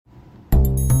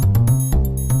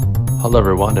Hello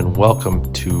everyone and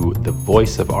welcome to the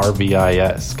Voice of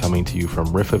RVIS, coming to you from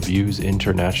RVIS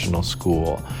International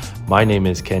School. My name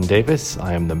is Ken Davis.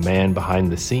 I am the man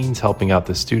behind the scenes helping out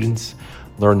the students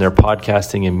learn their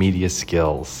podcasting and media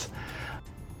skills.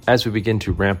 As we begin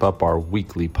to ramp up our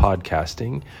weekly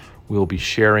podcasting, we will be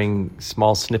sharing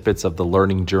small snippets of the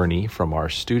learning journey from our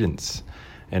students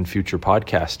and future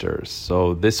podcasters.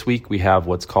 So this week we have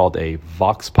what's called a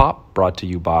Vox Pop, brought to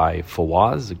you by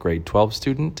Fawaz, a grade 12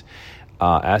 student,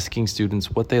 asking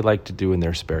students what they like to do in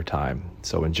their spare time.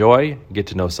 So enjoy, get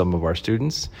to know some of our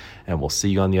students, and we'll see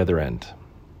you on the other end.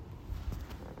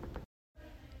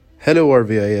 Hello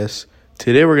RVIS.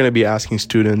 Today we're going to be asking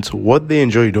students what they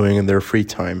enjoy doing in their free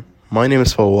time. My name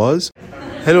is Fawaz.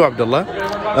 Hello Abdullah.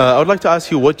 I would like to ask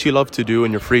you what you love to do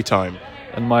in your free time.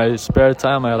 In my spare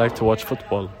time, I like to watch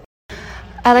football.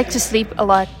 I like to sleep a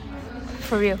lot.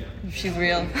 For real. She's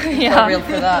real. Yeah. For real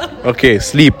for that. Okay,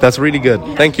 sleep. That's really good.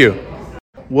 Thank you.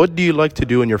 What do you like to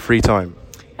do in your free time?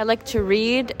 I like to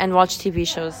read and watch TV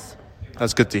shows.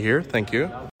 That's good to hear. Thank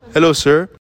you. Hello, sir.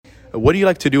 What do you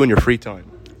like to do in your free time?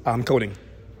 Coding.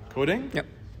 Coding? Yep.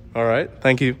 All right.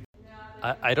 Thank you.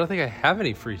 I don't think I have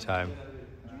any free time.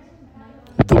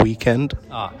 The weekend?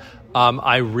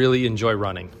 I really enjoy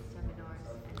running.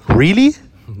 Really?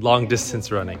 Long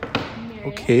distance running.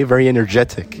 Okay, very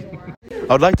energetic.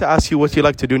 I would like to ask you what you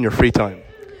like to do in your free time.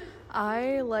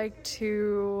 I like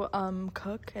to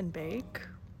cook and bake.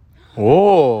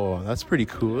 Oh, that's pretty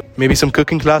cool. Maybe some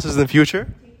cooking classes in the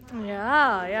future?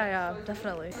 Yeah,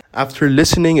 definitely. After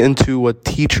listening into what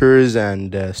teachers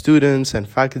and students and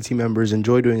faculty members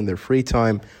enjoy doing in their free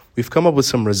time, we've come up with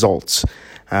some results,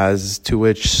 as to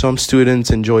which some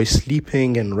students enjoy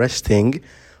sleeping and resting,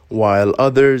 while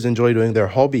others enjoy doing their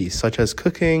hobbies, such as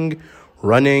cooking,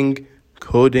 running,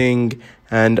 coding,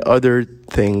 and other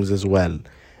things as well.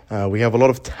 We have a lot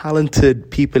of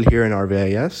talented people here in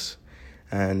RVIS,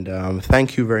 and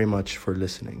thank you very much for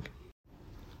listening.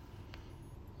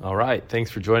 All right.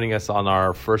 Thanks for joining us on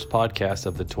our first podcast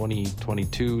of the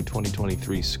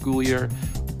 2022-2023 school year.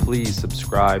 Please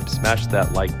subscribe, smash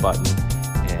that like button,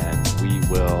 and we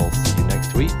will see you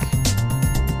next week.